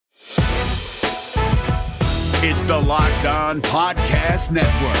It's the Locked On Podcast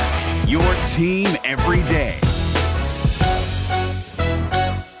Network, your team every day.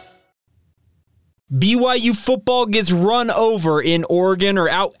 BYU football gets run over in Oregon or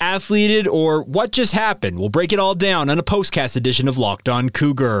out-athleted, or what just happened? We'll break it all down on a postcast edition of Locked On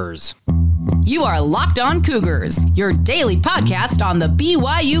Cougars. You are Locked On Cougars, your daily podcast on the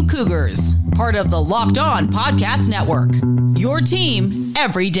BYU Cougars, part of the Locked On Podcast Network, your team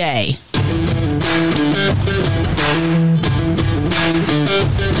every day.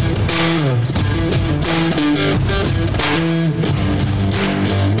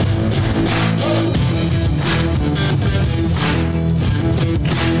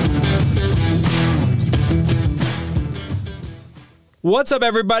 What's up,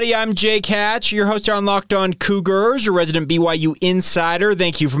 everybody? I'm Jake Hatch, your host here on Locked On Cougars, your resident BYU insider.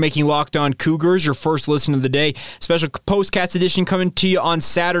 Thank you for making Locked On Cougars your first listen of the day. Special postcast edition coming to you on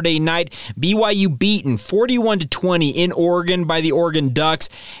Saturday night. BYU beaten 41-20 in Oregon by the Oregon Ducks.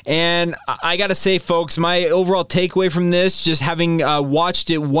 And I got to say, folks, my overall takeaway from this, just having watched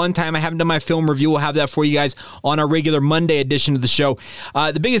it one time, I haven't done my film review. We'll have that for you guys on our regular Monday edition of the show.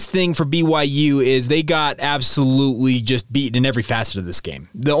 The biggest thing for BYU is they got absolutely just beaten in every facet of this game.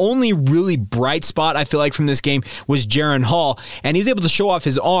 The only really bright spot I feel like from this game was Jaron Hall, and he was able to show off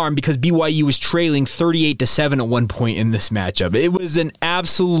his arm because BYU was trailing 38-7 at one point in this matchup. It was an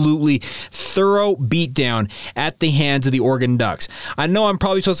absolutely thorough beatdown at the hands of the Oregon Ducks. I know I'm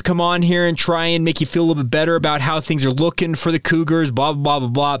probably supposed to come on here and try and make you feel a little bit better about how things are looking for the Cougars, blah, blah, blah,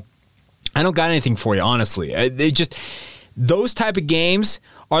 blah, blah. I don't got anything for you, honestly. Those type of games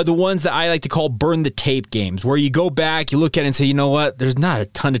are the ones that I like to call burn the tape games, where you go back, you look at it and say, you know what, there's not a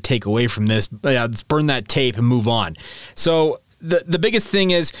ton to take away from this, but yeah, let's burn that tape and move on. So the biggest thing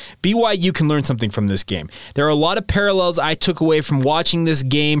is BYU can learn something from this game. There are a lot of parallels I took away from watching this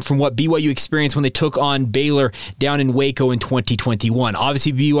game from what BYU experienced when they took on Baylor down in Waco in 2021.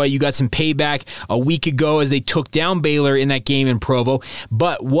 Obviously, BYU got some payback a week ago as they took down Baylor in that game in Provo.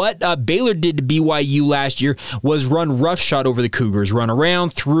 But what Baylor did to BYU last year was run roughshod over the Cougars, run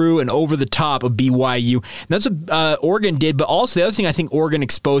around, through, and over the top of BYU. And that's what Oregon did. But also the other thing I think Oregon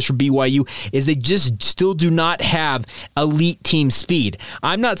exposed for BYU is they just still do not have elite team speed.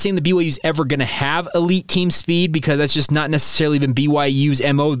 I'm not saying the BYU's ever going to have elite team speed because that's just not necessarily been BYU's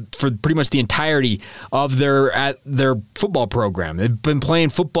MO for pretty much the entirety of their football program. They've been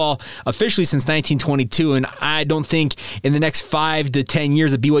playing football officially since 1922, and I don't think in the next 5 to 10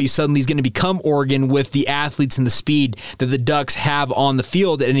 years that BYU suddenly is going to become Oregon with the athletes and the speed that the Ducks have on the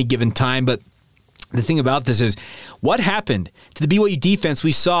field at any given time. But the thing about this is, what happened to the BYU defense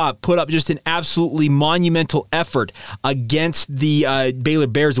we saw put up just an absolutely monumental effort against the Baylor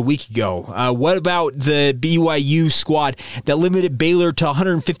Bears a week ago? What about the BYU squad that limited Baylor to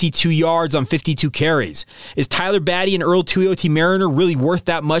 152 yards on 52 carries? Is Tyler Batty and Earl Tuioti Mariner really worth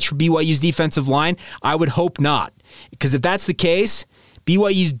that much for BYU's defensive line? I would hope not. Because if that's the case,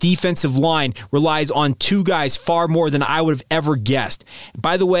 BYU's defensive line relies on two guys far more than I would have ever guessed.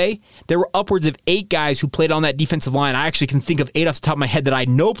 By the way, there were upwards of 8 guys who played on that defensive line. I actually can think of 8 off the top of my head that I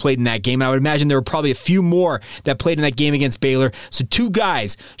know played in that game. I would imagine there were probably a few more that played in that game against Baylor. So 2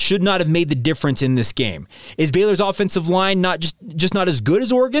 guys should not have made the difference in this game. Is Baylor's offensive line not just not as good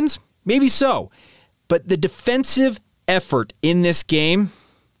as Oregon's? Maybe so. But the defensive effort in this game,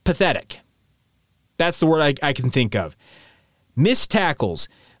 pathetic. That's the word I can think of. Missed tackles,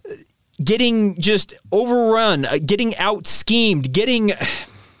 getting just overrun, getting out-schemed, getting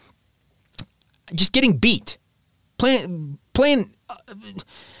beat. Playing.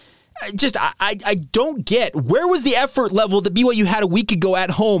 I don't get, where was the effort level that BYU had a week ago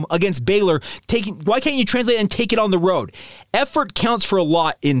at home against Baylor? Why can't you translate and take it on the road? Effort counts for a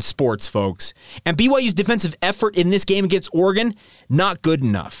lot in sports, folks. And BYU's defensive effort in this game against Oregon, not good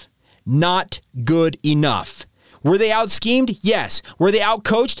enough. Not good enough. Were they out-schemed? Yes. Were they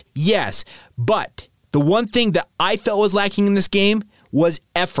out-coached? Yes. But the one thing that I felt was lacking in this game was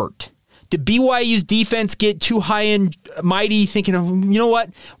effort. Did BYU's defense get too high and mighty thinking, you know what?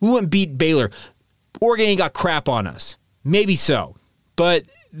 We wouldn't beat Baylor. Oregon ain't got crap on us. Maybe so. But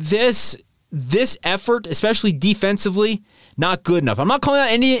this effort, especially defensively, not good enough. I'm not calling out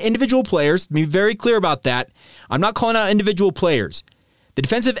any individual players. Be very clear about that. I'm not calling out individual players. The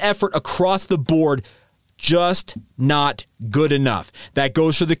defensive effort across the board just not good enough. That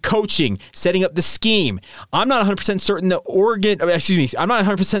goes for the coaching, setting up the scheme. I'm not 100% certain that I'm not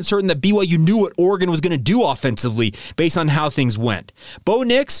 100% certain that BYU knew what Oregon was going to do offensively based on how things went. Bo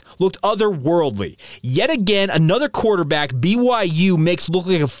Nix looked otherworldly. Yet again, another quarterback BYU makes look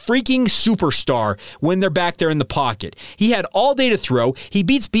like a freaking superstar when they're back there in the pocket. He had all day to throw. He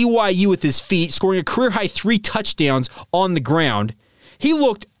beats BYU with his feet, scoring a career-high 3 touchdowns on the ground. He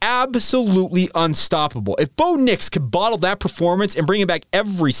looked absolutely unstoppable. If Bo Nix could bottle that performance and bring it back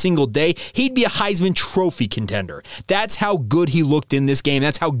every single day, he'd be a Heisman Trophy contender. That's how good he looked in this game.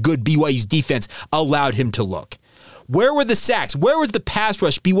 That's how good BYU's defense allowed him to look. Where were the sacks? Where was the pass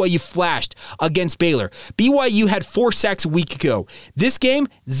rush BYU flashed against Baylor? BYU had 4 sacks a week ago. This game,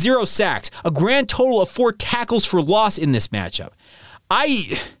 0 sacks. A grand total of 4 tackles for loss in this matchup.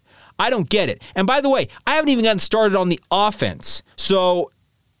 I don't get it. And by the way, I haven't even gotten started on the offense. So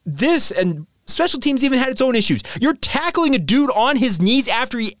this and special teams even had its own issues. You're tackling a dude on his knees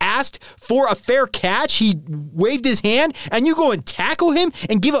after he asked for a fair catch. He waved his hand, and you go and tackle him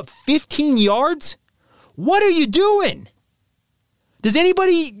and give up 15 yards? What are you doing? Does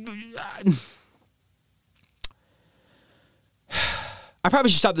anybody... I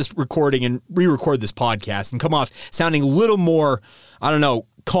probably should stop this recording and re-record this podcast and come off sounding a little more,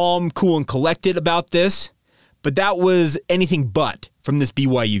 calm, cool, and collected about this, but that was anything but from this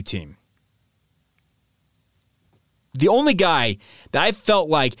BYU team. The only guy that I felt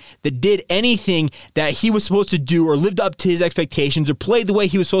like that did anything that he was supposed to do or lived up to his expectations or played the way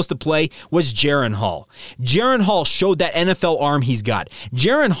he was supposed to play was Jaren Hall. Jaren Hall showed that NFL arm he's got.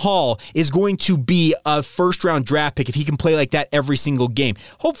 Jaren Hall is going to be a first-round draft pick if he can play like that every single game.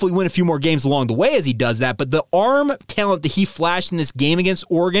 Hopefully win a few more games along the way as he does that, but the arm talent that he flashed in this game against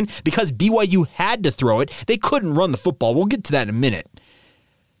Oregon, because BYU had to throw it, they couldn't run the football. We'll get to that in a minute.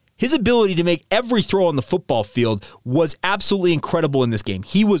 His ability to make every throw on the football field was absolutely incredible in this game.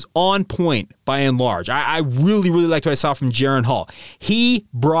 He was on point by and large. I really, really liked what I saw from Jaren Hall. He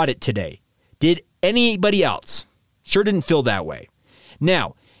brought it today. Did anybody else? Sure didn't feel that way.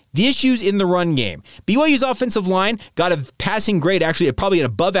 Now, the issues in the run game. BYU's offensive line got a passing grade, actually probably an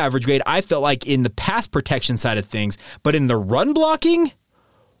above average grade, I felt like, in the pass protection side of things. But in the run blocking,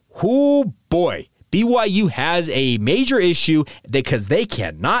 oh boy. BYU has a major issue because they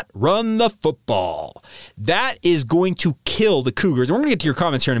cannot run the football. That is going to kill the Cougars. And we're going to get to your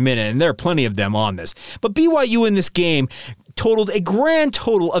comments here in a minute, and there are plenty of them on this. But BYU in this game totaled a grand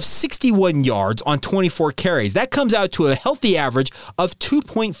total of 61 yards on 24 carries. That comes out to a healthy average of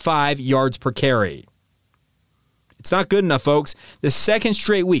 2.5 yards per carry. It's not good enough, folks. The second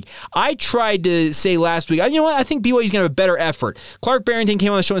straight week. I tried to say last week, I think BYU's going to have a better effort. Clark Barrington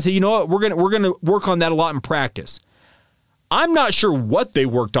came on the show and said, we're going to work on that a lot in practice. I'm not sure what they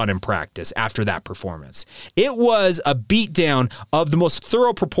worked on in practice after that performance. It was a beatdown of the most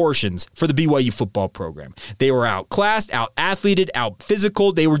thorough proportions for the BYU football program. They were outclassed, out-athleted,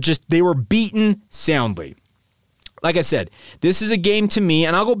 out-physical. They were beaten soundly. Like I said, this is a game to me,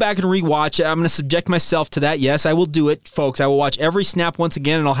 and I'll go back and rewatch it. I'm going to subject myself to that. Yes, I will do it, folks. I will watch every snap once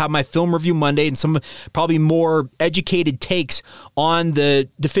again, and I'll have my film review Monday and some probably more educated takes on the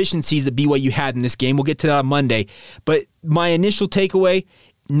deficiencies that BYU had in this game. We'll get to that on Monday. But my initial takeaway,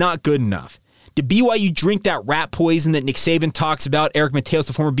 not good enough. Did BYU drink that rat poison that Nick Saban talks about? Eric Mateos,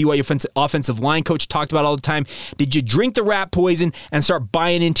 the former BYU offensive line coach, talked about all the time. Did you drink the rat poison and start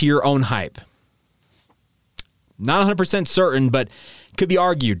buying into your own hype? Not 100% certain, but could be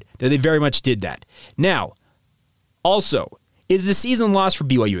argued that they very much did that. Now, also, is the season lost for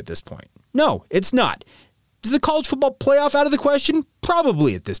BYU at this point? No, it's not. Is the college football playoff out of the question?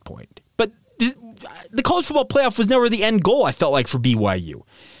 Probably at this point. But the college football playoff was never the end goal, I felt like, for BYU.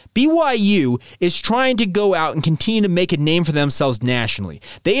 BYU is trying to go out and continue to make a name for themselves nationally.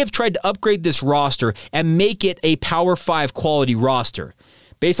 They have tried to upgrade this roster and make it a Power 5 quality roster.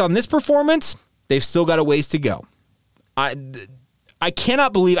 Based on this performance, they've still got a ways to go. I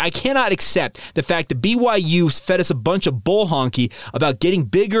cannot accept the fact that BYU fed us a bunch of bull honky about getting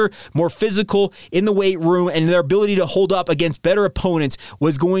bigger, more physical in the weight room, and their ability to hold up against better opponents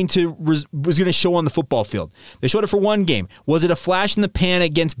was going to show on the football field. They showed it for one game. Was it a flash in the pan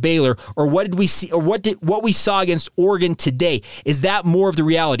against Baylor, or what did we see, or what we saw against Oregon today? Is that more of the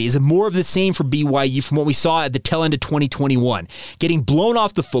reality? Is it more of the same for BYU from what we saw at the tail end of 2021? Getting blown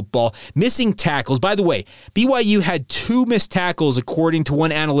off the football, missing tackles. By the way, BYU had 2 missed tackles according to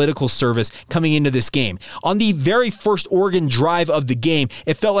one analytical service coming into this game. On the very first Oregon drive of the game,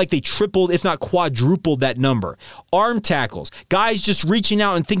 it felt like they tripled, if not quadrupled, that number. Arm tackles, guys just reaching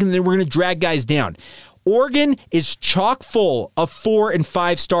out and thinking they were going to drag guys down. Oregon is chock full of 4- and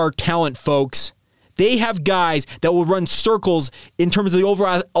 5-star talent, folks. They have guys that will run circles in terms of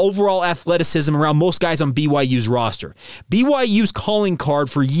the overall athleticism around most guys on BYU's roster. BYU's calling card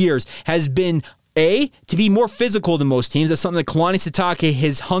for years has been A, to be more physical than most teams. That's something that Kalani Sitake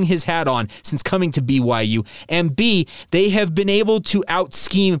has hung his hat on since coming to BYU. And B, they have been able to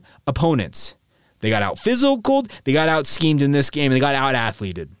out-scheme opponents. They got out-physicaled, they got out-schemed in this game, and they got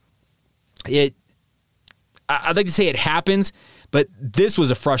out-athleted. I'd like to say it happens, but this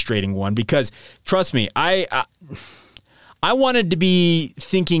was a frustrating one because, trust me, I wanted to be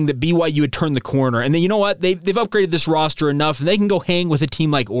thinking that BYU had turned the corner, and then you know what? They've upgraded this roster enough, and they can go hang with a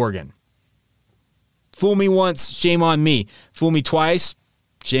team like Oregon. Fool me once, shame on me. Fool me twice,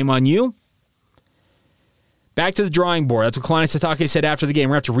 shame on you. Back to the drawing board. That's what Kalani Sitake said after the game.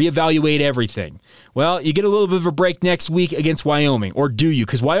 We're going to have to reevaluate everything. Well, you get a little bit of a break next week against Wyoming. Or do you?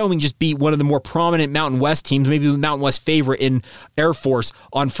 Because Wyoming just beat one of the more prominent Mountain West teams, maybe the Mountain West favorite in Air Force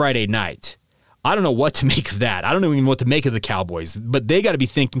on Friday night. I don't know what to make of that. I don't even know what to make of the Cowboys. But they got to be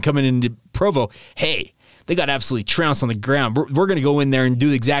thinking coming into Provo, hey, they got absolutely trounced on the ground. We're going to go in there and do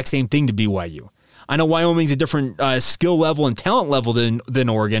the exact same thing to BYU. I know Wyoming's a different skill level and talent level than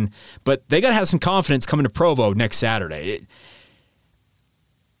Oregon, but they got to have some confidence coming to Provo next Saturday.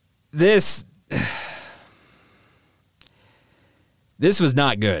 This was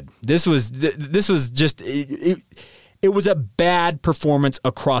not good. This was just it was a bad performance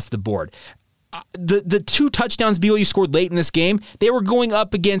across the board. The two touchdowns BYU scored late in this game, they were going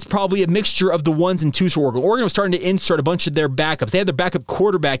up against probably a mixture of the ones and twos for Oregon. Oregon was starting to insert a bunch of their backups. They had their backup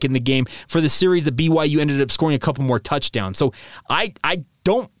quarterback in the game for the series that BYU ended up scoring a couple more touchdowns. So I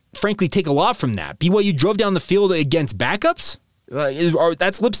don't frankly take a lot from that. BYU drove down the field against backups?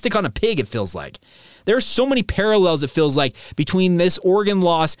 That's lipstick on a pig, it feels like. There are so many parallels, it feels like, between this Oregon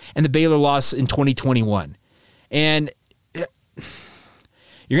loss and the Baylor loss in 2021. And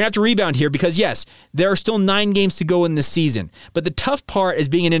you're going to have to rebound here because, yes, there are still 9 games to go in this season. But the tough part is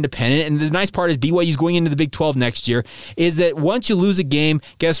being an independent, and the nice part is BYU's going into the Big 12 next year, is that once you lose a game,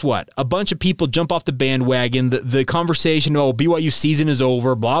 guess what? A bunch of people jump off the bandwagon. The conversation, BYU season is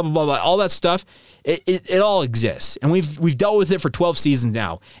over, blah, blah, blah, blah, all that stuff, it all exists. And we've dealt with it for 12 seasons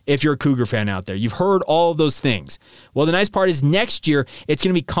now, if you're a Cougar fan out there. You've heard all of those things. Well, the nice part is next year, it's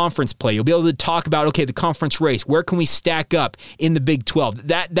going to be conference play. You'll be able to talk about, okay, the conference race. Where can we stack up in the Big 12?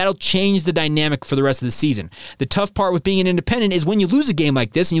 That'll change the dynamic for the rest of the season. The tough part with being an independent is when you lose a game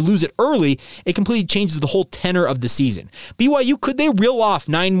like this and you lose it early, it completely changes the whole tenor of the season. BYU, could they reel off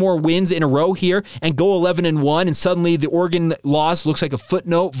 9 more wins in a row here and go 11-1 and suddenly the Oregon loss looks like a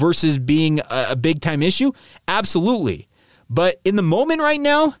footnote versus being a big-time issue? Absolutely. But in the moment right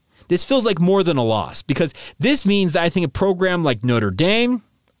now, this feels like more than a loss because this means that I think a program like Notre Dame,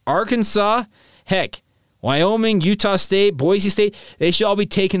 Arkansas, heck, Wyoming, Utah State, Boise State, they should all be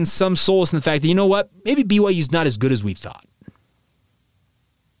taking some solace in the fact that, you know what, maybe BYU's not as good as we thought.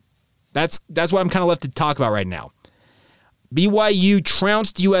 That's what I'm kind of left to talk about right now. BYU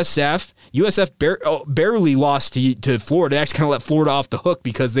trounced USF. USF barely lost to Florida. They actually kind of let Florida off the hook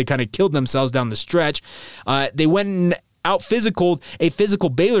because they kind of killed themselves down the stretch. They went and out-physicaled a physical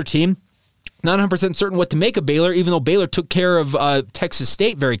Baylor team. Not 100% certain what to make of Baylor, even though Baylor took care of Texas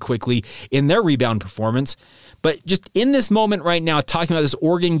State very quickly in their rebound performance. But just in this moment right now, talking about this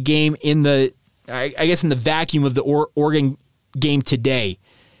Oregon game in the vacuum of the Oregon game today,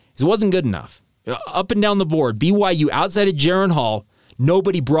 it wasn't good enough. Up and down the board, BYU outside of Jaron Hall,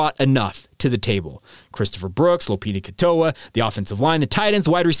 nobody brought enough to the table. Christopher Brooks, Lopini Katoa, the offensive line, the tight ends,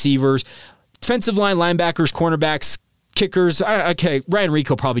 the wide receivers, defensive line, linebackers, cornerbacks, kickers. Okay, Ryan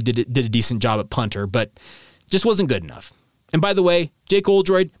Rico probably did a decent job at punter, but just wasn't good enough. And by the way, Jake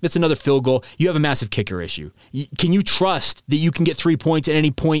Oldroyd missed another field goal. You have a massive kicker issue. Can you trust that you can get 3 points at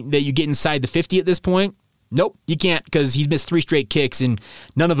any point that you get inside the 50 at this point? Nope, you can't because he's missed 3 straight kicks and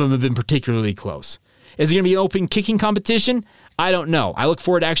none of them have been particularly close. Is it going to be an open kicking competition? I don't know. I look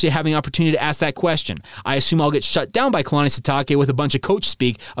forward to actually having an opportunity to ask that question. I assume I'll get shut down by Kalani Sitake with a bunch of coach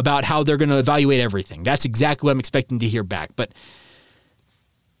speak about how they're going to evaluate everything. That's exactly what I'm expecting to hear back. But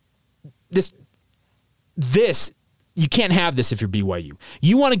this you can't have this if you're BYU.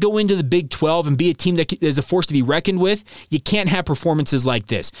 You want to go into the Big 12 and be a team that is a force to be reckoned with, you can't have performances like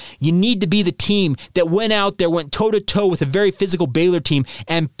this. You need to be the team that went out there, went toe-to-toe with a very physical Baylor team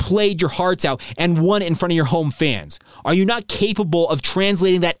and played your hearts out and won it in front of your home fans. Are you not capable of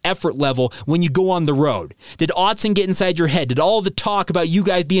translating that effort level when you go on the road? Did Autzen get inside your head? Did all the talk about you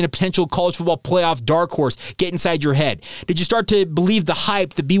guys being a potential college football playoff dark horse get inside your head? Did you start to believe the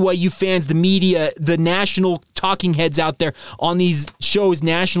hype, the BYU fans, the media, the national talking heads out there on these shows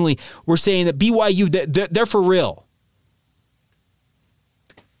nationally were saying that BYU, they're for real?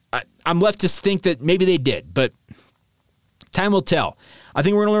 I'm left to think that maybe they did, but time will tell. I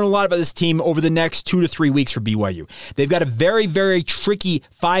think we're going to learn a lot about this team over the next 2 to 3 weeks for BYU. They've got a very, very tricky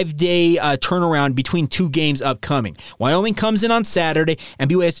 5-day turnaround between 2 games upcoming. Wyoming comes in on Saturday, and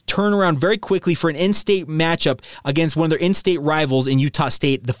BYU has to turn around very quickly for an in-state matchup against one of their in-state rivals in Utah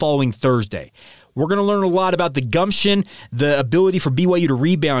State the following Thursday. We're going to learn a lot about the gumption, the ability for BYU to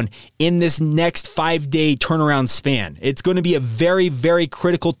rebound in this next 5-day turnaround span. It's going to be a very, very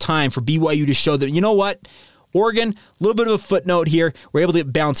critical time for BYU to show that, you know what? Oregon, a little bit of a footnote here. We're able to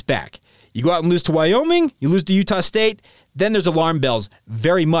bounce back. You go out and lose to Wyoming, you lose to Utah State, then there's alarm bells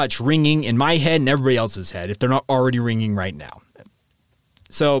very much ringing in my head and everybody else's head if they're not already ringing right now.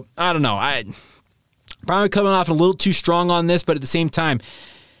 So, I don't know. I'm probably coming off a little too strong on this, but at the same time,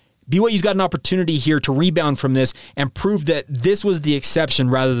 BYU's got an opportunity here to rebound from this and prove that this was the exception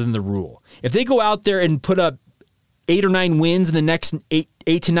rather than the rule. If they go out there and put up 8 or 9 wins in the next 8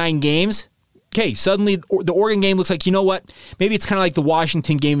 to 9 games, okay, suddenly the Oregon game looks like, you know what? Maybe it's kind of like the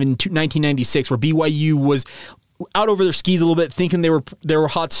Washington game in 1996 where BYU was out over their skis a little bit, thinking they were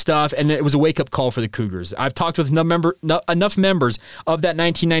hot stuff, and it was a wake-up call for the Cougars. I've talked with enough members of that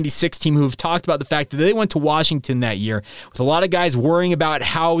 1996 team who have talked about the fact that they went to Washington that year with a lot of guys worrying about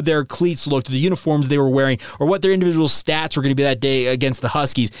how their cleats looked, the uniforms they were wearing, or what their individual stats were going to be that day against the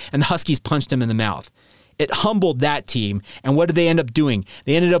Huskies, and the Huskies punched them in the mouth. It humbled that team, and what did they end up doing?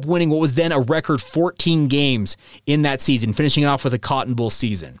 They ended up winning what was then a record 14 games in that season, finishing off with a Cotton Bowl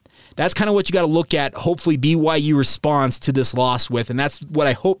season. That's kind of what you got to look at. Hopefully BYU responds to this loss with, and that's what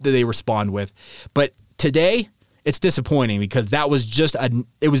I hope that they respond with. But today, it's disappointing because that was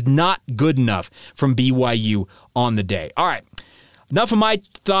it was not good enough from BYU on the day. All right. Enough of my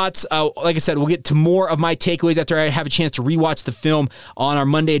thoughts. Like I said, we'll get to more of my takeaways after I have a chance to rewatch the film on our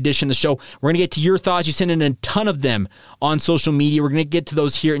Monday edition of the show. We're going to get to your thoughts. You sent in a ton of them on social media. We're going to get to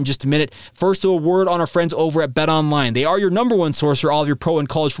those here in just a minute. First, a word on our friends over at BetOnline. They are your number one source for all of your pro and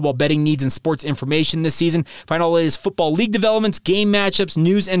college football betting needs and sports information this season. Find all the latest football league developments, game matchups,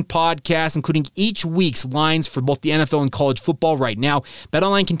 news, and podcasts, including each week's lines for both the NFL and college football right now.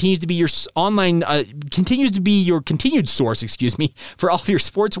 BetOnline continues to be your continued source, for all of your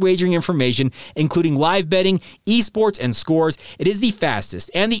sports wagering information, including live betting, esports, and scores. It is the fastest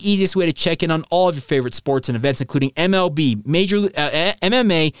and the easiest way to check in on all of your favorite sports and events, including MLB,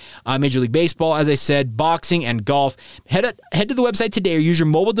 MMA, Major League Baseball, as I said, boxing, and golf. Head to the website today or use your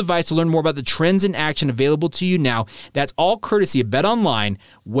mobile device to learn more about the trends in action available to you now. That's all courtesy of BetOnline,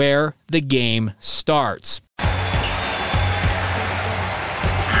 where the game starts.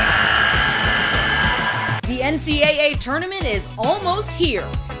 The NCAA tournament is almost here,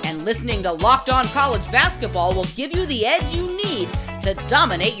 and listening to Locked On College Basketball will give you the edge you need to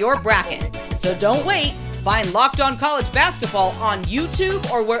dominate your bracket. So don't wait. Find Locked On College Basketball on YouTube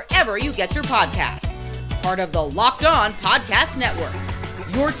or wherever you get your podcasts. Part of the Locked On Podcast Network.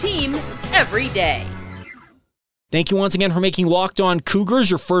 Your team every day. Thank you once again for making Locked On Cougars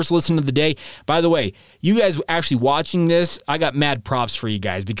your first listen of the day. By the way, you guys actually watching this, I got mad props for you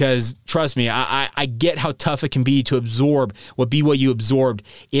guys because, trust me, I get how tough it can be to absorb what BYU absorbed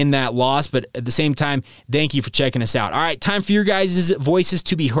in that loss, but at the same time, thank you for checking us out. All right, time for your guys' voices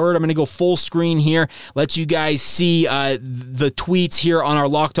to be heard. I'm going to go full screen here, let you guys see the tweets here on our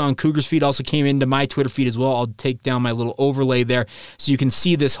Locked On Cougars feed. Also came into my Twitter feed as well. I'll take down my little overlay there so you can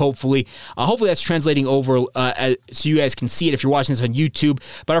see this, hopefully. Hopefully that's translating over so you guys can see it if you're watching this on YouTube.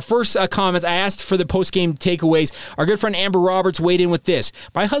 But our first comments, I asked for the post-game takeaways. Our good friend Amber Roberts weighed in with this.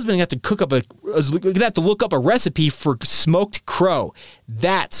 My husband had to look up a recipe for smoked crow.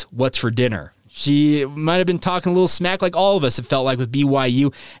 That's what's for dinner. She might have been talking a little smack like all of us, it felt like, with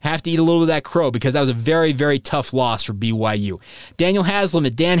BYU. Have to eat a little of that crow because that was a very, very tough loss for BYU. Daniel Haslam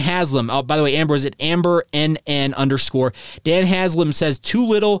at Dan Haslam. Oh, by the way, Amber is at AmberNN_. Dan Haslam says, too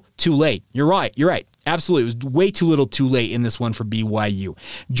little, too late. You're right. Absolutely. It was way too little too late in this one for BYU.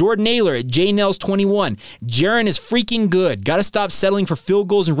 Jordan Naylor at JNels21. Jaron is freaking good. Got to stop settling for field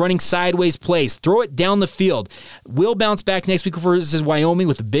goals and running sideways plays. Throw it down the field. We'll bounce back next week versus Wyoming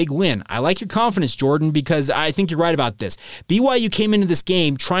with a big win. I like your confidence, Jordan, because I think you're right about this. BYU came into this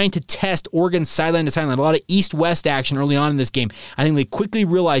game trying to test Oregon's sideline to sideline. A lot of east-west action early on in this game. I think they quickly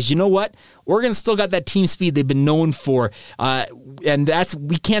realized, you know what? Oregon's still got that team speed they've been known for, and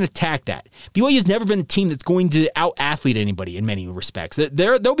we can't attack that. BYU's never been a team that's going to out-athlete anybody in many respects.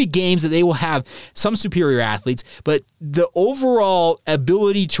 There'll be games that they will have some superior athletes, but the overall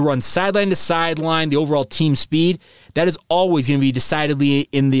ability to run sideline to sideline, the overall team speed, that is always going to be decidedly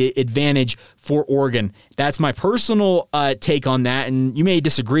in the advantage for Oregon. That's my personal take on that, and you may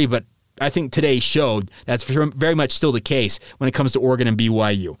disagree, but I think today showed that's very much still the case when it comes to Oregon and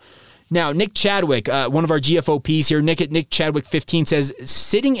BYU. Now, Nick Chadwick, one of our GFOPs here, Nick Chadwick 15 says,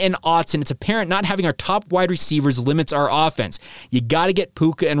 sitting in Autzen, it's apparent not having our top wide receivers limits our offense. You got to get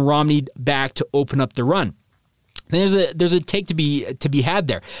Puka and Romney back to open up the run. There's a take to be had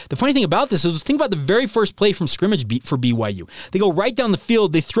there. The funny thing about this is, think about the very first play from scrimmage for BYU. They go right down the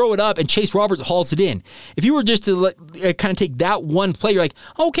field, they throw it up, and Chase Roberts hauls it in. If you were just to kind of take that one play, you're like,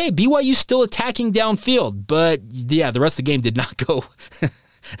 okay, BYU's still attacking downfield. But yeah, the rest of the game did not go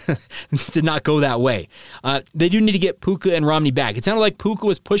did not go that way. They do need to get Puka and Romney back. It sounded like Puka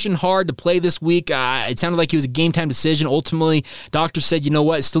was pushing hard to play this week. It sounded like it was a game-time decision. Ultimately, doctors said, you know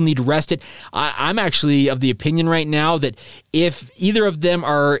what, still need to rest it. I'm actually of the opinion right now that if either of them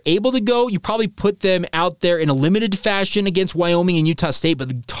are able to go, you probably put them out there in a limited fashion against Wyoming and Utah State. But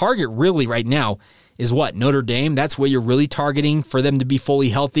the target really right now is what? Notre Dame. That's where you're really targeting for them to be fully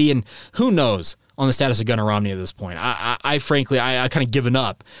healthy. And who knows on the status of Gunnar Romney at this point. I frankly kind of given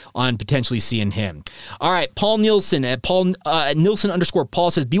up on potentially seeing him. All right, Paul Nielsen at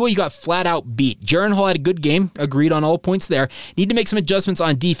Nielsen_Paul says, BYU got flat out beat. Jaron Hall had a good game. Agreed on all points there. Need to make some adjustments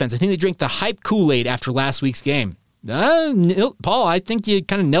on defense. I think they drank the hype Kool-Aid after last week's game. Paul, I think you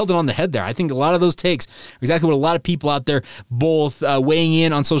kind of nailed it on the head there. I think a lot of those takes are exactly what a lot of people out there, both weighing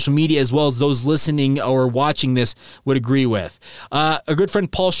in on social media as well as those listening or watching this, would agree with. A good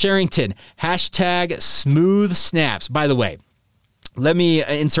friend, Paul Sherrington, #smooth_snaps. By the way, let me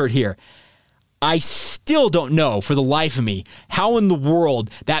insert here. I still don't know for the life of me how in the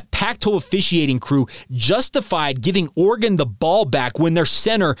world that Pac-12 officiating crew justified giving Oregon the ball back when their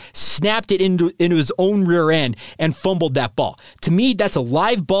center snapped it into his own rear end and fumbled that ball. To me, that's a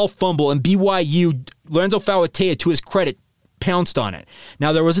live ball fumble, and BYU, Lorenzo Fauatea, to his credit, pounced on it.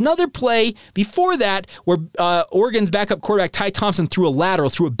 Now, there was another play before that where Oregon's backup quarterback Ty Thompson threw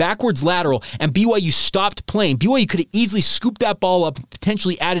a backwards lateral, and BYU stopped playing. BYU could have easily scooped that ball up and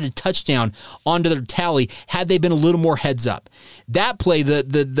potentially added a touchdown onto their tally had they been a little more heads up. That play,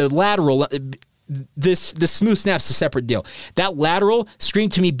 the lateral, this smooth snap's a separate deal. That lateral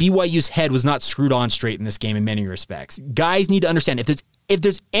screamed to me BYU's head was not screwed on straight in this game in many respects. Guys need to understand, if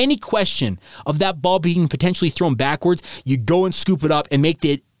there's any question of that ball being potentially thrown backwards, you go and scoop it up and make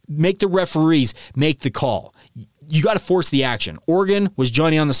the referees make the call. You got to force the action. Oregon was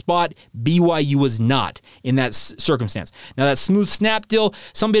Johnny on the spot. BYU was not in that circumstance. Now, that smooth snap deal,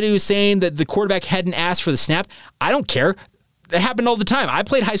 somebody was saying that the quarterback hadn't asked for the snap. I don't care. That happened all the time. I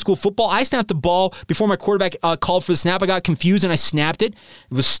played high school football. I snapped the ball before my quarterback called for the snap. I got confused and I snapped it.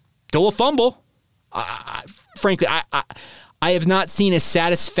 It was still a fumble. Frankly, I have not seen a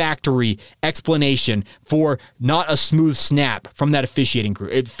satisfactory explanation for not a smooth snap from that officiating crew.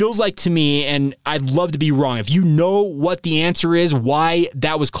 It feels like to me, and I'd love to be wrong, if you know what the answer is, why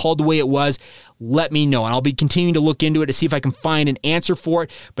that was called the way it was, let me know. And I'll be continuing to look into it to see if I can find an answer for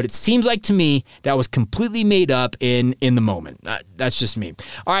it. But it seems like to me that was completely made up in the moment. That's just me.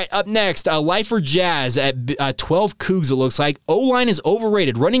 All right, up next, Lifer Jazz at 12 Cougs, it looks like. O-line is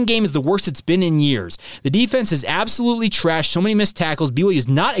overrated. Running game is the worst it's been in years. The defense is absolutely trash. So many missed tackles. BYU is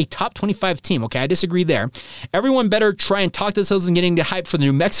not a top 25 team. Okay, I disagree there. Everyone better try and talk themselves into getting to hype for the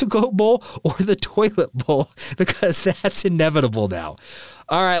New Mexico Bowl or the Toilet Bowl, because that's inevitable now.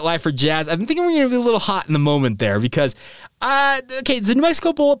 All right, Lifer Jazz. I'm thinking we're going to be a little hot in the moment there because, is the New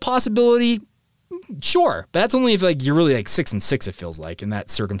Mexico Bowl a possibility? Sure, but that's only if you're really 6-6, it feels like, in that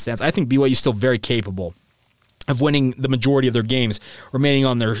circumstance. I think BYU is still very capable of winning the majority of their games remaining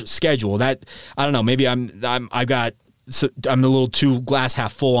on their schedule. That, I don't know, maybe I'm a little too glass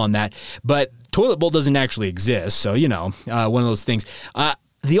half full on that, but Toilet Bowl doesn't actually exist, so, one of those things.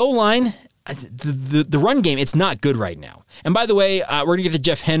 The O-line, the run game, it's not good right now. And by the way, we're going to get to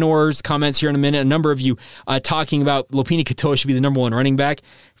Jeff Henor's comments here in a minute. A number of you talking about Lopini Katoa should be the number one running back.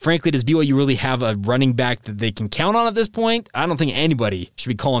 Frankly, does BYU really have a running back that they can count on at this point? I don't think anybody should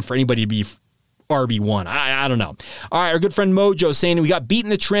be calling for anybody to be RB1. I don't know. All right, our good friend Mojo saying we got beat in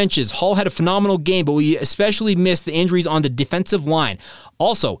the trenches. Hall had a phenomenal game, but we especially missed the injuries on the defensive line.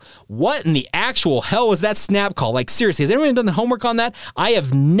 Also, what in the actual hell was that snap call? Seriously, has anyone done the homework on that? I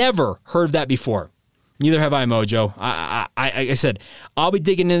have never heard that before. Neither have I, Mojo. I said, I'll be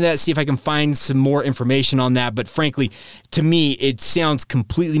digging into that, see if I can find some more information on that. But frankly, to me, it sounds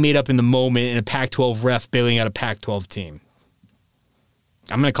completely made up in the moment in a Pac-12 ref bailing out a Pac-12 team.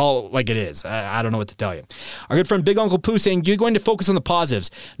 I'm going to call it like it is. I don't know what to tell you. Our good friend Big Uncle Pooh saying, you're going to focus on the positives.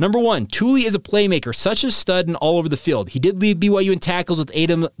 Number one, Tooley is a playmaker, such a stud and all over the field. He did lead BYU in tackles with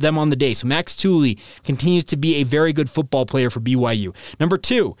 8 of them on the day, so Max Tooley continues to be a very good football player for BYU. Number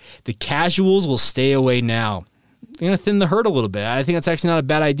two, the casuals will stay away now. to thin the herd a little bit. I think that's actually not a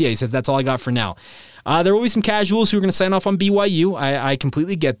bad idea. He says that's all I got for now. There will be some casuals who are going to sign off on BYU. I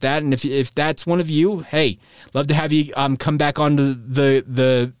completely get that. And if that's one of you, hey, love to have you come back onto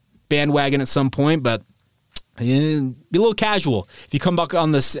the bandwagon at some point, but be a little casual if you come back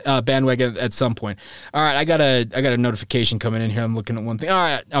on this bandwagon at some point. All right, I got a notification coming in here. I'm looking at one thing. All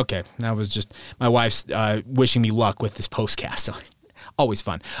right, okay. That was just my wife's wishing me luck with this postcast. So always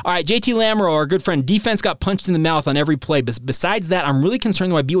fun. All right, JT Lamoureux, our good friend, defense got punched in the mouth on every play. But besides that, I'm really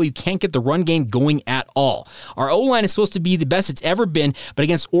concerned why BYU can't get the run game going at all. Our O-line is supposed to be the best it's ever been, but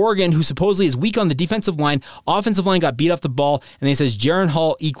against Oregon, who supposedly is weak on the defensive line, offensive line got beat off the ball, and he says Jaren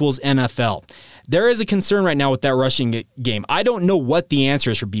Hall equals NFL. There is a concern right now with that rushing game. I don't know what the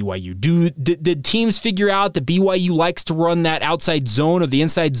answer is for BYU. Did teams figure out that BYU likes to run that outside zone or the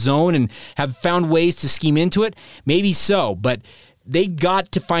inside zone and have found ways to scheme into it? Maybe so, but they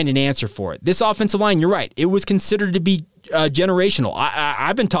got to find an answer for it. This offensive line, you're right, it was considered to be generational.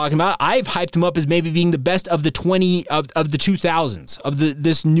 I've been talking about, I've hyped him up as maybe being the best of the 2000s, of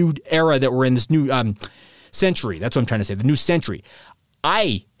this new era that we're in, this new century. That's what I'm trying to say, the new century.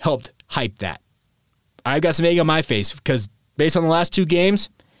 I helped hype that. I've got some egg on my face because based on the last two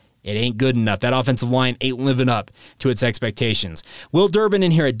games, it ain't good enough. That offensive line ain't living up to its expectations. Will Durbin in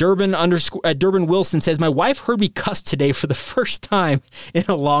here at Durbin Wilson says, my wife heard me cuss today for the first time in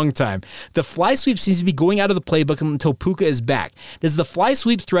a long time. The fly sweep seems to be going out of the playbook until Puka is back. Does the fly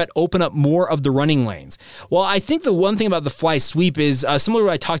sweep threat open up more of the running lanes? Well, I think the one thing about the fly sweep is similar to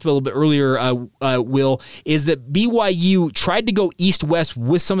what I talked about a little bit earlier, Will, is that BYU tried to go east-west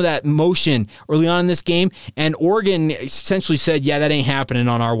with some of that motion early on in this game, and Oregon essentially said, yeah, that ain't happening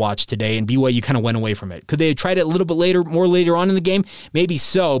on our watch today, and BYU kind of went away from it. Could they have tried it a little bit later on in the game? Maybe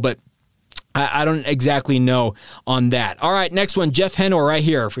so, but I don't exactly know on that. All right, next one, Jeff Henor right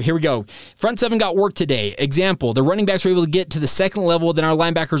here. Here we go. Front seven got work today. Example, the running backs were able to get to the second level, then our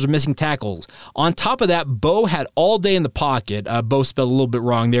linebackers were missing tackles. On top of that, Bo had all day in the pocket. Bo spelled a little bit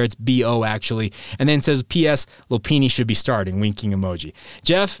wrong there. It's B-O, actually. And then says, P.S., Lopini should be starting, winking emoji.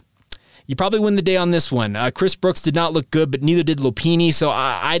 Jeff, you probably win the day on this one. Chris Brooks did not look good, but neither did Lopini, so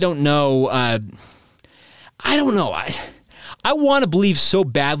I don't know. I don't know. I want to believe so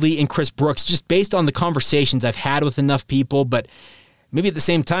badly in Chris Brooks just based on the conversations I've had with enough people, but maybe at the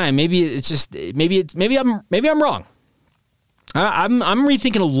same time, maybe I'm wrong. I'm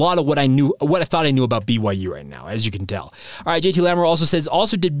rethinking a lot of what I thought I knew about BYU right now, as you can tell. All right, JT Lamoureux also says,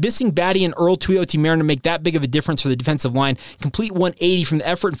 did missing Batty and Earl Tuioti Mariner make that big of a difference for the defensive line? Complete 180 from the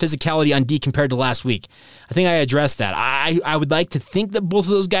effort and physicality on D compared to last week. I think I addressed that. I would like to think that both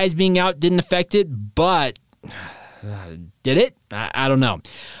of those guys being out didn't affect it, but did it? I don't know.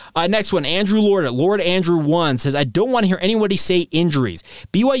 Next one, Andrew Lord at Lord Andrew 1 says, I don't want to hear anybody say injuries.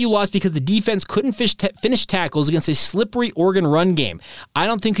 BYU lost because the defense couldn't finish tackles against a slippery Oregon run game. I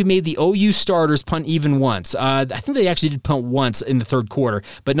don't think we made the OU starters punt even once. I think they actually did punt once in the third quarter,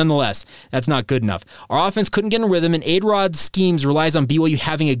 but nonetheless, that's not good enough. Our offense couldn't get in rhythm, and A-Rod's schemes relies on BYU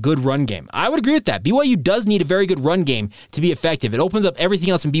having a good run game. I would agree with that. BYU does need a very good run game to be effective. It opens up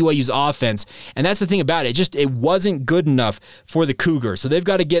everything else in BYU's offense, and that's the thing about it. It wasn't good enough for the Cougars, so they've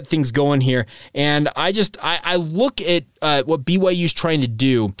got to get things going here. And I look at what BYU's trying to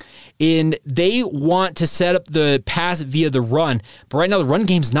do, and they want to set up the pass via the run, but right now the run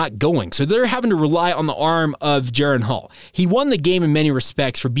game's not going, so they're having to rely on the arm of Jaren Hall. He won the game in many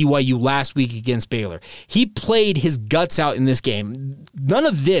respects for BYU last week against Baylor. He played his guts out in this game. None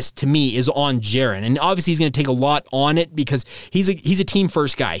of this, to me, is on Jaren, and obviously he's going to take a lot on it because he's a team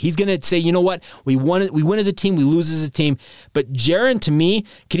first guy. He's going to say, you know what, we win as a team, we lose as a team, but Jaren, to me,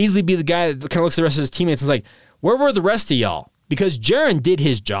 could easily be the guy that kind of looks at the rest of his teammates and is like, where were the rest of y'all? Because Jaren did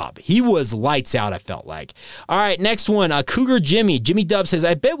his job. He was lights out, I felt like. All right, next one. Cougar Jimmy Dub says,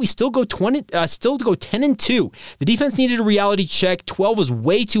 I bet we still go 10-2. The defense needed a reality check. 12 was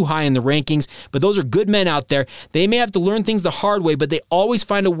way too high in the rankings, but those are good men out there. They may have to learn things the hard way, but they always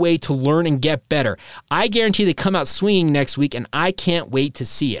find a way to learn and get better. I guarantee they come out swinging next week, and I can't wait to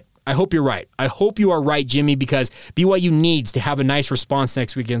see it. I hope you're right. I hope you are right, Jimmy, because BYU needs to have a nice response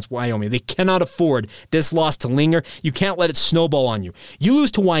next week against Wyoming. They cannot afford this loss to linger. You can't let it snowball on you. You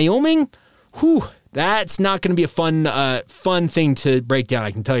lose to Wyoming, that's not going to be a fun thing to break down,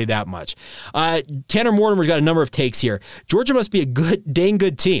 I can tell you that much. Tanner Mortimer's got a number of takes here. Georgia must be a dang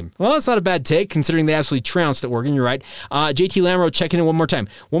good team. Well, that's not a bad take, considering they absolutely trounced at Oregon. You're right. JT Lamoureux checking in one more time.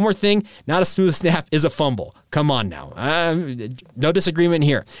 One more thing, not a smooth snap is a fumble. Come on now. No disagreement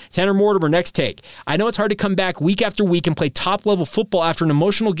here. Tanner Mortimer, next take. I know it's hard to come back week after week and play top-level football after an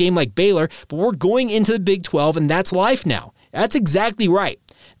emotional game like Baylor, but we're going into the Big 12, and that's life now. That's exactly right.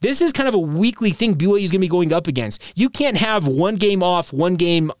 This is kind of a weekly thing BYU is going to be going up against. You can't have one game off, one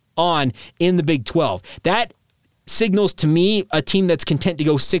game on in the Big 12. That signals to me a team that's content to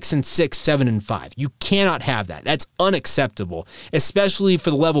go 6-6, 7-5. You cannot have that. That's unacceptable, especially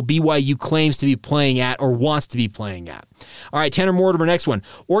for the level BYU claims to be playing at or wants to be playing at. All right, Tanner Mortimer, next one.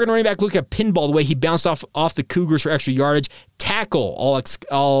 Oregon running back look at pinball, the way he bounced off the Cougars for extra yardage. Tackle,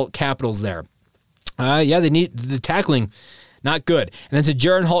 all capitals there. Yeah, they need the tackling. Not good. And then so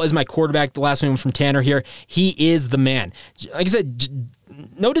Jaron Hall is my quarterback. The last one from Tanner here. He is the man. Like I said,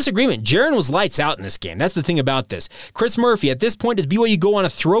 no disagreement. Jaron was lights out in this game. That's the thing about this. Chris Murphy, at this point, does BYU go on a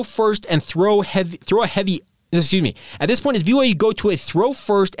throw first and throw a heavy Excuse me. At this point, as BYU go to a throw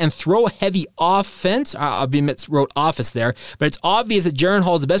first and throw heavy offense, I'll be wrote office there, but it's obvious that Jaron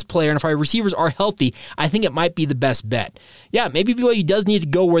Hall is the best player, and if our receivers are healthy, I think it might be the best bet. Yeah, maybe BYU does need to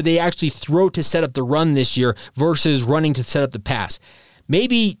go where they actually throw to set up the run this year versus running to set up the pass.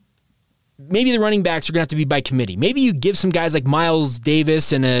 Maybe the running backs are going to have to be by committee. Maybe you give some guys like Miles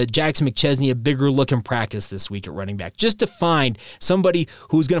Davis and Jackson McChesney a bigger look in practice this week at running back, just to find somebody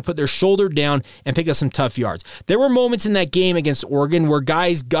who's going to put their shoulder down and pick up some tough yards. There were moments in that game against Oregon where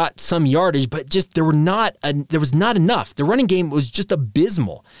guys got some yardage, but just there was not enough. The running game was just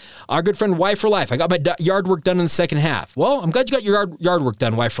abysmal. Our good friend Y for Life, I got my yard work done in the second half. Well, I'm glad you got your yard work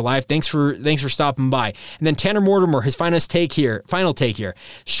done, Y for Life. Thanks for stopping by. And then Tanner Mortimer, his final take here.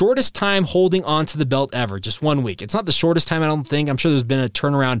 Shortest time holding on to the belt ever, just 1 week. It's not the shortest time, I don't think. I'm sure there's been a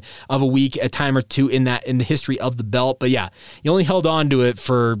turnaround of a week, a time or two in the history of the belt. But yeah, you only held on to it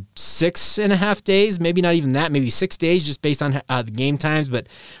for 6.5 days, maybe not even that, maybe 6 days, just based on the game times. But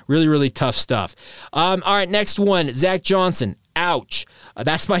really, really tough stuff. All right, next one, Zach Johnson. Ouch.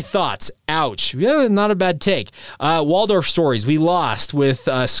 That's my thoughts. Ouch. Yeah, not a bad take. Waldorf stories. We lost with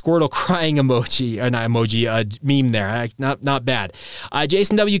Squirtle crying meme there. Not bad.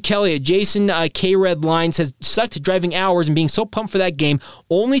 Jason W. Kelly at Jason K. Red Line says, sucked driving hours and being so pumped for that game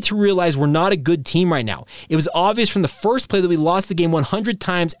only to realize we're not a good team right now. It was obvious from the first play that we lost the game 100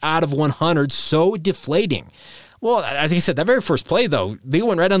 times out of 100. So deflating. Well, as I said, that very first play, though, they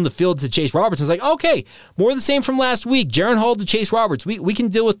went right on the field to Chase Roberts. It's like, okay, more of the same from last week. Jaron Hall to Chase Roberts. We can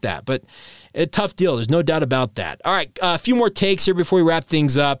deal with that, but a tough deal. There's no doubt about that. All right, a few more takes here before we wrap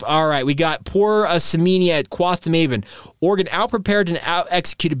things up. All right, we got poor Samini at Quoth the Maven. Oregon out-prepared and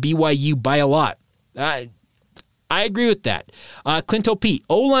out-executed BYU by a lot. I agree with that. Clinto P.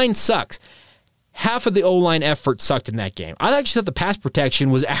 O-line sucks. Half of the O-line effort sucked in that game. I actually thought the pass protection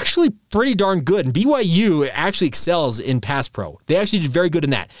was actually pretty darn good, and BYU actually excels in pass pro. They actually did very good in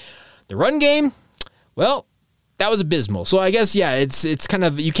that. The run game, well, that was abysmal. So I guess, yeah, it's kind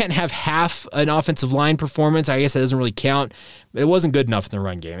of, you can't have half an offensive line performance. I guess that doesn't really count. It wasn't good enough in the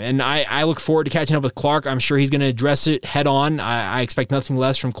run game. And I look forward to catching up with Clark. I'm sure he's going to address it head on. I expect nothing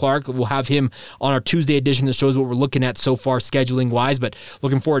less from Clark. We'll have him on our Tuesday edition that shows what we're looking at so far scheduling-wise, but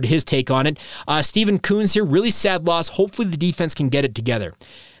looking forward to his take on it. Stephen Coons here, really sad loss. Hopefully the defense can get it together.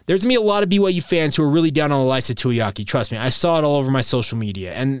 There's going to be a lot of BYU fans who are really down on Elisa Tuiaki. Trust me, I saw it all over my social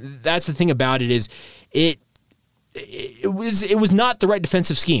media. And that's the thing about it is it was not the right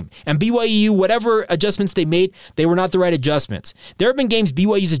defensive scheme. And BYU, whatever adjustments they made, they were not the right adjustments. There have been games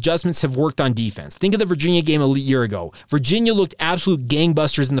BYU's adjustments have worked on defense. Think of the Virginia game a year ago. Virginia looked absolute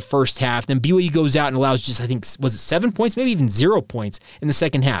gangbusters in the first half. Then BYU goes out and allows just, I think, was it 7 points? Maybe even 0 points in the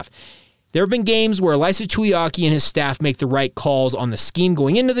second half. There have been games where Elisa Tuiaki and his staff make the right calls on the scheme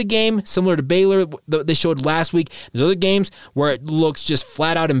going into the game, similar to Baylor they showed last week. There's other games where it looks just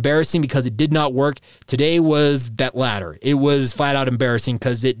flat out embarrassing because it did not work. Today was that latter. It was flat out embarrassing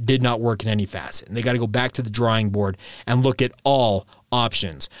because it did not work in any facet. And they got to go back to the drawing board and look at all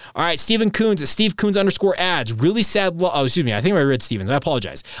options. All right, Steve Coons _ads. Really sad. I think I read Stevens. I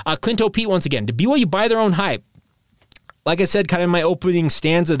apologize. Clinto Pete once again. Did BYU buy their own hype? Like I said, kind of in my opening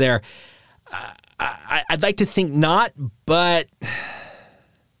stanza there, I'd like to think not, but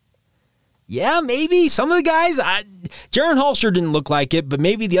yeah, maybe. Some of the guys, Jaron Hall sure didn't look like it, but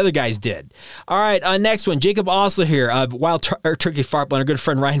maybe the other guys did. All right, next one, Jacob Osler here, Wild Turkey Fart Blend, our good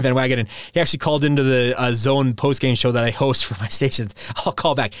friend Ryan Van Wagenen. He actually called into the Zone postgame show that I host for my stations. I'll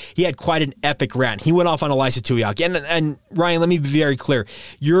call back. He had quite an epic rant. He went off on Elisa Tuiaki. And Ryan, let me be very clear.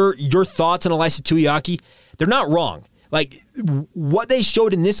 Your thoughts on Elisa Tuiaki, they're not wrong. Like, what they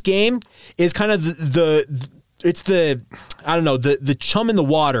showed in this game is kind of the chum in the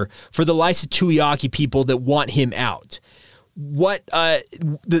water for the Elisa Tuiaki people that want him out. But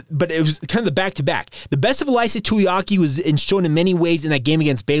it was kind of the back-to-back. The best of Elisa Tuiaki was shown in many ways in that game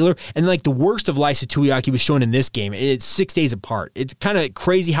against Baylor, and like the worst of Elisa Tuiaki was shown in this game. It's 6 days apart. It's kind of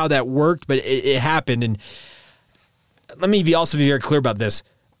crazy how that worked, but it happened. And let me also be very clear about this.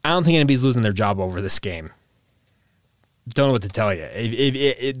 I don't think anybody's losing their job over this game. Don't know what to tell you.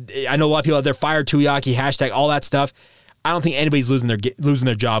 I know a lot of people out there fire Tuiaki, hashtag, all that stuff. I don't think anybody's losing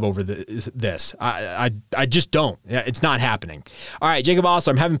their job over this. I just don't. It's not happening. All right, Jacob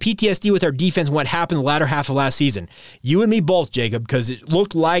Osler, I'm having PTSD with our defense and what happened in the latter half of last season. You and me both, Jacob, because it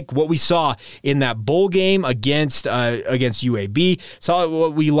looked like what we saw in that bowl game against UAB. Saw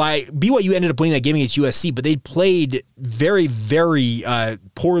what we like. BYU ended up winning that game against USC, but they played very, very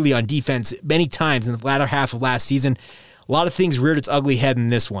poorly on defense many times in the latter half of last season. A lot of things reared its ugly head in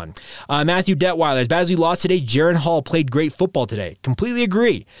this one. Matthew Detweiler, as bad as we lost today, Jaron Hall played great football today. Completely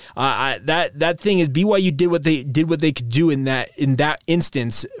agree. That thing is BYU did what they could do in that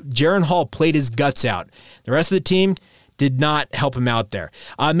instance. Jaron Hall played his guts out. The rest of the team did not help him out there.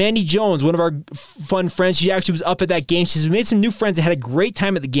 Mandy Jones, one of our fun friends, she actually was up at that game. She's made some new friends and had a great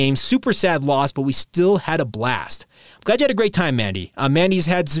time at the game. Super sad loss, but we still had a blast. Glad you had a great time, Mandy. Mandy's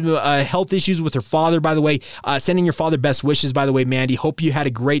had some health issues with her father, by the way. Sending your father best wishes, by the way, Mandy. Hope you had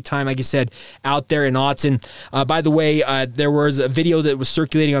a great time, like I said, out there in Autzen. By the way, there was a video that was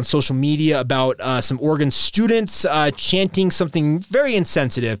circulating on social media about some Oregon students chanting something very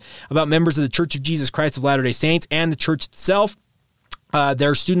insensitive about members of the Church of Jesus Christ of Latter-day Saints and the church itself.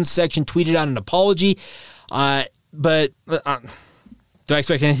 Their students section tweeted out an apology, but... do I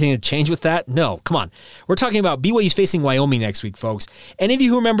expect anything to change with that? No, come on. We're talking about BYU's facing Wyoming next week, folks. Any of you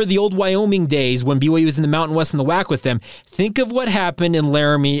who remember the old Wyoming days when BYU was in the Mountain West and the WAC with them, think of what happened in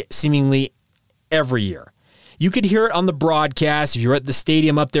Laramie seemingly every year. You could hear it on the broadcast if you're at the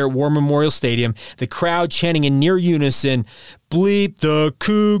stadium up there at War Memorial Stadium, the crowd chanting in near unison, bleep the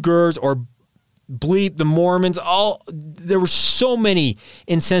Cougars or bleep the Mormons. There were so many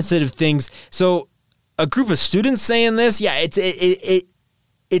insensitive things. So a group of students saying this, yeah,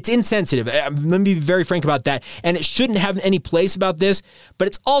 it's insensitive. Let me be very frank about that. And it shouldn't have any place about this, but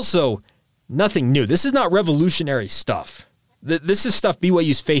it's also nothing new. This is not revolutionary stuff. This is stuff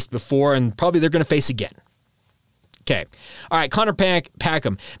BYU's faced before, and probably they're going to face again. Okay. All right, Connor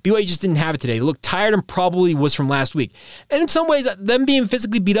Packham. BYU just didn't have it today. They looked tired and probably was from last week. And in some ways, them being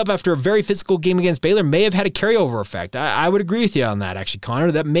physically beat up after a very physical game against Baylor may have had a carryover effect. I would agree with you on that, actually,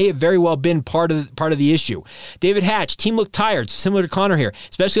 Connor. That may have very well been part of the issue. David Hatch, team looked tired, similar to Connor here,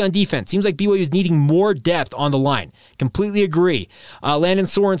 especially on defense. Seems like BYU is needing more depth on the line. Completely agree. Landon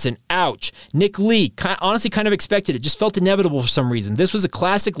Sorensen, ouch. Nick Lee, honestly kind of expected it. Just felt inevitable for some reason. This was a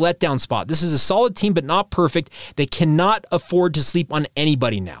classic letdown spot. This is a solid team, but not perfect. They cannot afford to sleep on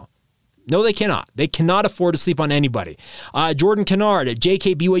anybody now. No, they cannot. They cannot afford to sleep on anybody. Jordan Kennard at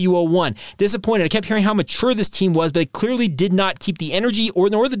JKBYU01. Disappointed. I kept hearing how mature this team was, but they clearly did not keep the energy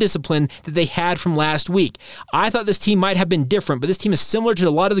nor the discipline that they had from last week. I thought this team might have been different, but this team is similar to a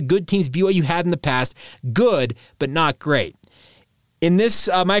lot of the good teams BYU had in the past. Good, but not great. In this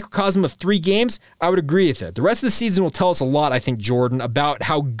microcosm of 3 games, I would agree with it. The rest of the season will tell us a lot, I think, Jordan, about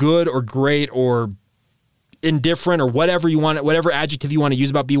how good or great or indifferent or whatever adjective you want to use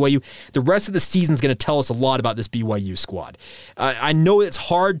about BYU. The rest of the season is going to tell us a lot about this BYU squad. I know it's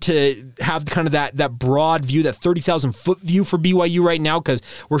hard to have kind of that broad view, that 30,000-foot view for BYU right now because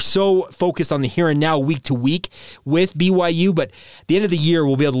we're so focused on the here and now, week to week with BYU, but at the end of the year,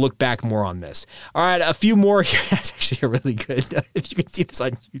 we'll be able to look back more on this. All right, a few more here. That's actually a really good, if you can see this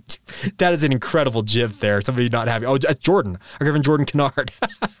on YouTube, that is an incredible gif there. Somebody not having, that's Jordan, our Griffin Jordan Kennard.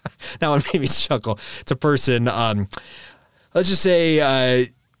 That one made me chuckle. It's a person, let's just say,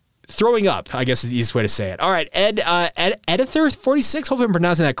 throwing up, I guess is the easiest way to say it. All right, Edither 46, hopefully I'm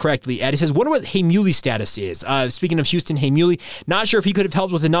pronouncing that correctly. Ed, he says, wonder what Haymuli's status is. Speaking of Houston, Haymuli, not sure if he could have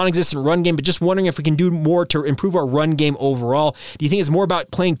helped with a non-existent run game, but just wondering if we can do more to improve our run game overall. Do you think it's more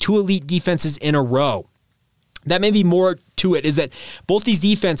about playing 2 elite defenses in a row? That may be more to it, is that both these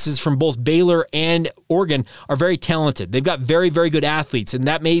defenses from both Baylor and Oregon are very talented. They've got very, very good athletes, and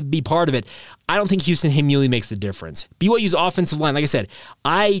that may be part of it. I don't think Houston Haymuli makes the difference. BYU's offensive line, like I said,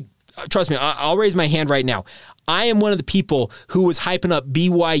 trust me, I'll raise my hand right now. I am one of the people who was hyping up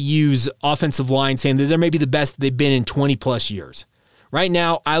BYU's offensive line, saying that they're maybe the best they've been in 20-plus years. Right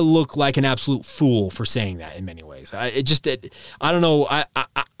now, I look like an absolute fool for saying that in many ways. I don't know.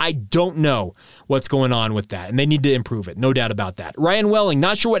 I don't know what's going on with that, and they need to improve it. No doubt about that. Ryan Welling,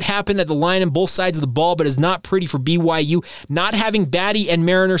 not sure what happened at the line on both sides of the ball, but is not pretty for BYU. Not having Batty and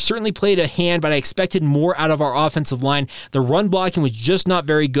Mariner certainly played a hand, but I expected more out of our offensive line. The run blocking was just not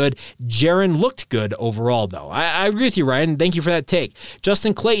very good. Jaron looked good overall, though. I agree with you, Ryan. Thank you for that take.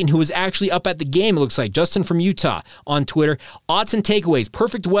 Justin Clayton, who was actually up at the game, it looks like. Justin from Utah on Twitter. Autzen take takeaways: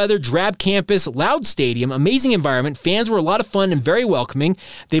 perfect weather, drab campus, loud stadium, amazing environment, fans were a lot of fun and very welcoming.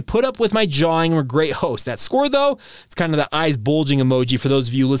 They put up with my jawing and were great hosts. That score, though, it's kind of the eyes bulging emoji for those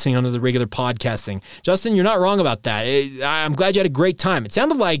of you listening under the regular podcasting. Justin, you're not wrong about that. I'm glad you had a great time. It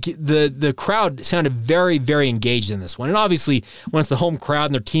sounded like the crowd sounded very, very engaged in this one. And obviously, when it's the home crowd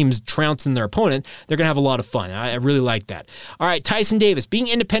and their team's trouncing their opponent, they're going to have a lot of fun. I really like that. All right, Tyson Davis. Being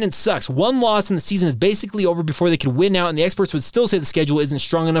independent sucks. One loss in the season is basically over before they could win out, and the experts would still say the schedule isn't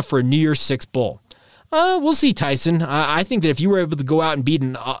strong enough for a New Year's Six bowl. We'll see, Tyson. I think that if you were able to go out and beat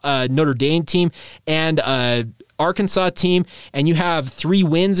a Notre Dame team and Arkansas team, and you have 3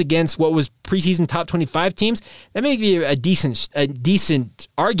 wins against what was preseason top 25 teams, that may be a decent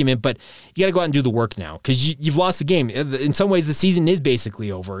argument, but you got to go out and do the work now because you've lost the game. In some ways, the season is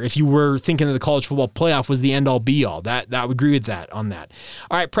basically over. If you were thinking that the college football playoff was the end-all, be-all, that I would agree with that on that.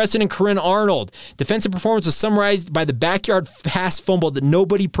 All right, Preston and Corinne Arnold. Defensive performance was summarized by the backyard pass fumble that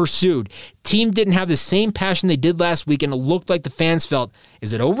nobody pursued. Team didn't have the same passion they did last week, and it looked like the fans felt,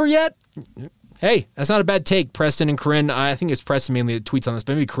 is it over yet? Hey, that's not a bad take, Preston and Corinne. I think it's Preston mainly that tweets on this,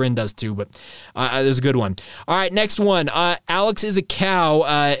 but maybe Corinne does too, but there's a good one. All right, next one. Alex is a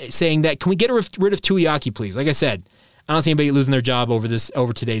cow saying that, can we get rid of Tuiaki, please? Like I said, I don't see anybody losing their job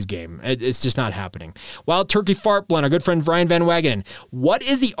over today's game. It's just not happening. Wild Turkey Fart Blunt, our good friend Ryan Van Wagenen. What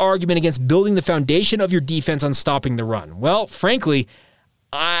is the argument against building the foundation of your defense on stopping the run? Well, frankly,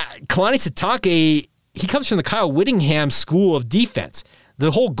 Kalani Sitake, he comes from the Kyle Whittingham school of defense. The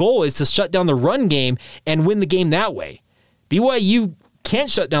whole goal is to shut down the run game and win the game that way. BYU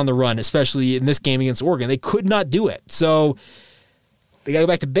can't shut down the run, especially in this game against Oregon. They could not do it. So they got to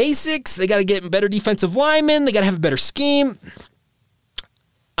go back to basics. They got to get better defensive linemen. They got to have a better scheme.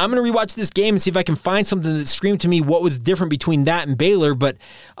 I'm going to rewatch this game and see if I can find something that screamed to me what was different between that and Baylor, but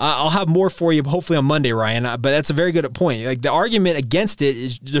I'll have more for you hopefully on Monday, Ryan. But that's a very good point. Like, the argument against it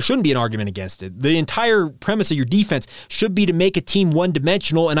is there shouldn't be an argument against it. The entire premise of your defense should be to make a team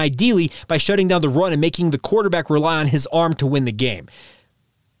one-dimensional, and ideally by shutting down the run and making the quarterback rely on his arm to win the game.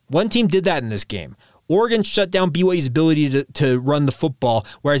 One team did that in this game. Oregon shut down BYU's ability to run the football,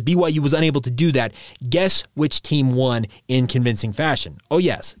 whereas BYU was unable to do that. Guess which team won in convincing fashion? Oh,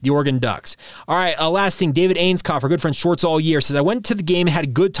 yes, the Oregon Ducks. All right, last thing, David Ainscoff, our good friend Shorts All Year, says, I went to the game, had a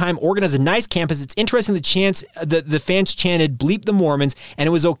good time. Oregon has a nice campus. It's interesting the fans chanted, bleep the Mormons, and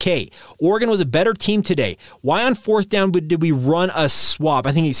it was okay. Oregon was a better team today. Why on 4th down did we run a swap?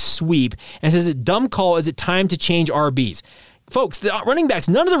 I think a sweep. And it says, dumb call, is it time to change RBs? Folks, the running backs,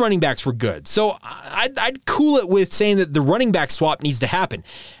 none of the running backs were good. So I'd cool it with saying that the running back swap needs to happen.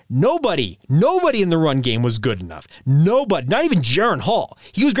 Nobody in the run game was good enough. Nobody, not even Jaron Hall.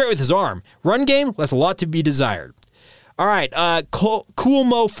 He was great with his arm. Run game left a lot to be desired. All right, Cool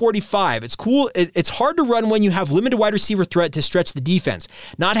Mo 45. It's cool. It's hard to run when you have limited wide receiver threat to stretch the defense.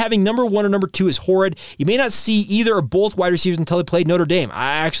 Not having number 1 or number 2 is horrid. You may not see either or both wide receivers until they played Notre Dame.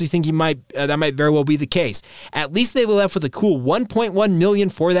 I actually think that might very well be the case. At least they were left with a cool $1.1 million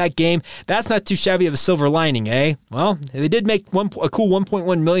for that game. That's not too shabby of a silver lining, eh? Well, they did make a cool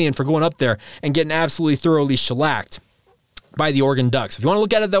 $1.1 million for going up there and getting absolutely thoroughly shellacked by the Oregon Ducks. If you want to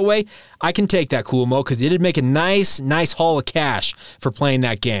look at it that way, I can take that, Cool Mo, because they did make a nice haul of cash for playing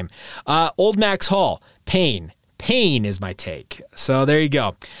that game. Old Max Hall, Pain is my take. So there you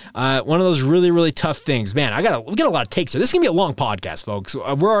go. One of those really, really tough things. Man, we got a lot of takes here. This is going to be a long podcast, folks.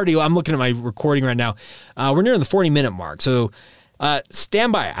 I'm looking at my recording right now. We're nearing the 40-minute mark. So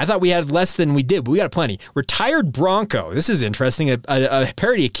stand by. I thought we had less than we did, but we got plenty. Retired Bronco. This is interesting. A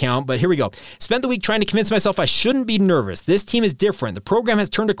parody account, but here we go. Spent the week trying to convince myself I shouldn't be nervous. This team is different. The program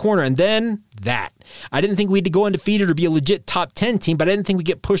has turned a corner, and then that. I didn't think we had to go undefeated or be a legit top 10 team, but I didn't think we'd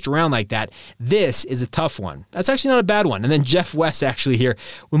get pushed around like that. This is a tough one. That's actually not a bad one. And then Jeff West actually here.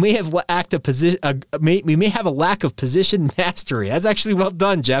 We may have a lack of position mastery. That's actually well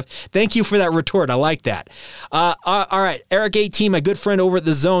done, Jeff. Thank you for that retort. I like that. All right. Eric 18, my good friend over at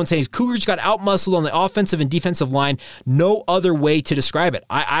The Zone, saying Cougars got outmuscled on the offensive and defensive line. No other way to describe it.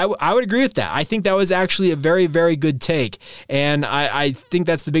 I would agree with that. I think that was actually a very, very good take. And I think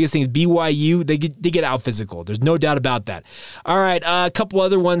that's the biggest thing is BYU. They get out physical. There's no doubt about that. All right, a couple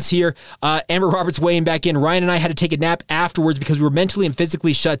other ones here. Amber Roberts weighing back in. Ryan and I had to take a nap afterwards because we were mentally and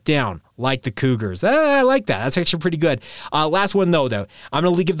physically shut down, like the Cougars. I like that. That's actually pretty good. Last one, though. I'm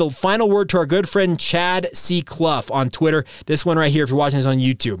going to give the final word to our good friend Chad C. Clough on Twitter. This one right here, if you're watching this on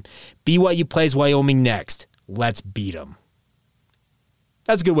YouTube. BYU plays Wyoming next. Let's beat them.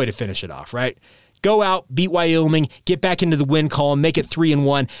 That's a good way to finish it off, right? Go out, beat Wyoming, get back into the win column, make it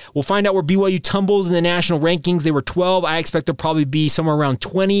 3-1. We'll find out where BYU tumbles in the national rankings. They were 12. I expect they'll probably be somewhere around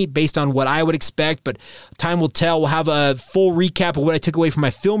 20 based on what I would expect, but time will tell. We'll have a full recap of what I took away from my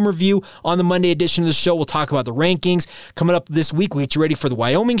film review on the Monday edition of the show. We'll talk about the rankings. Coming up this week, we'll get you ready for the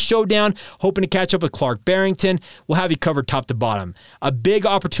Wyoming showdown, hoping to catch up with Clark Barrington. We'll have you covered top to bottom. A big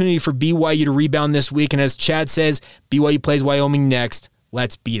opportunity for BYU to rebound this week, and as Chad says, BYU plays Wyoming next.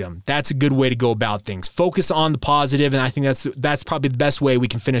 Let's beat them. That's a good way to go about things. Focus on the positive, and I think that's probably the best way we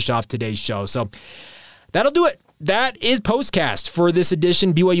can finish off today's show. So that'll do it. That is POSTCAST for this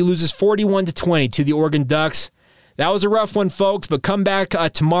edition. BYU loses 41-20 to the Oregon Ducks. That was a rough one, folks, but come back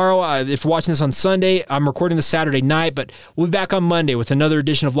tomorrow. If you're watching this on Sunday, I'm recording this Saturday night, but we'll be back on Monday with another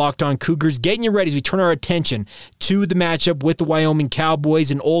edition of Locked On Cougars, getting you ready as we turn our attention to the matchup with the Wyoming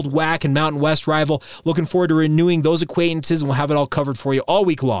Cowboys, an old WAC and Mountain West rival. Looking forward to renewing those acquaintances, and we'll have it all covered for you all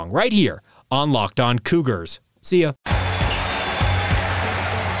week long, right here on Locked On Cougars. See ya.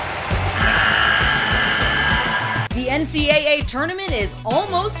 The NCAA tournament is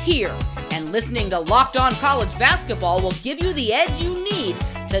almost here, and listening to Locked On College Basketball will give you the edge you need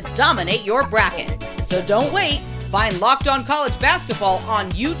to dominate your bracket. So don't wait. Find Locked On College Basketball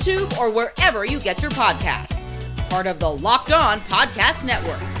on YouTube or wherever you get your podcasts. Part of the Locked On Podcast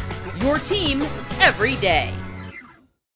Network. Your team every day.